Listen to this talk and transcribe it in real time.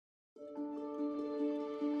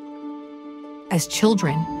As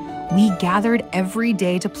children, we gathered every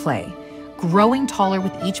day to play, growing taller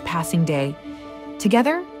with each passing day.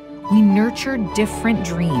 Together, we nurtured different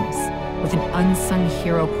dreams with an unsung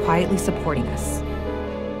hero quietly supporting us.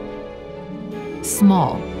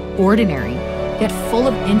 Small, ordinary, yet full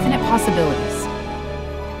of infinite possibilities.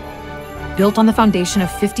 Built on the foundation of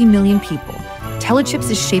 50 million people, Telechips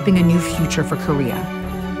is shaping a new future for Korea.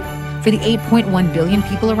 For the 8.1 billion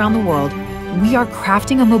people around the world, we are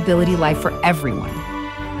crafting a mobility life for everyone.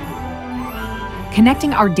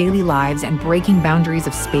 Connecting our daily lives and breaking boundaries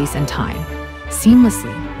of space and time,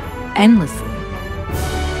 seamlessly, endlessly.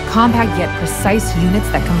 Compact yet precise units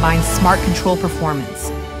that combine smart control performance,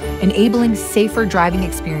 enabling safer driving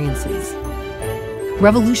experiences.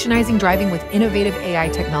 Revolutionizing driving with innovative AI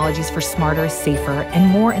technologies for smarter, safer, and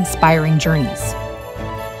more inspiring journeys.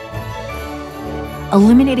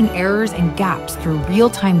 Eliminating errors and gaps through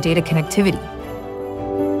real-time data connectivity.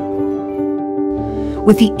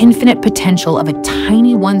 With the infinite potential of a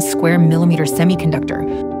tiny 1 square millimeter semiconductor,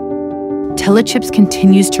 Telechips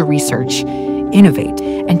continues to research, innovate,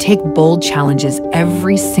 and take bold challenges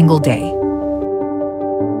every single day.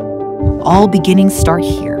 All beginnings start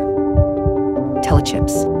here.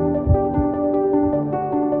 Telechips.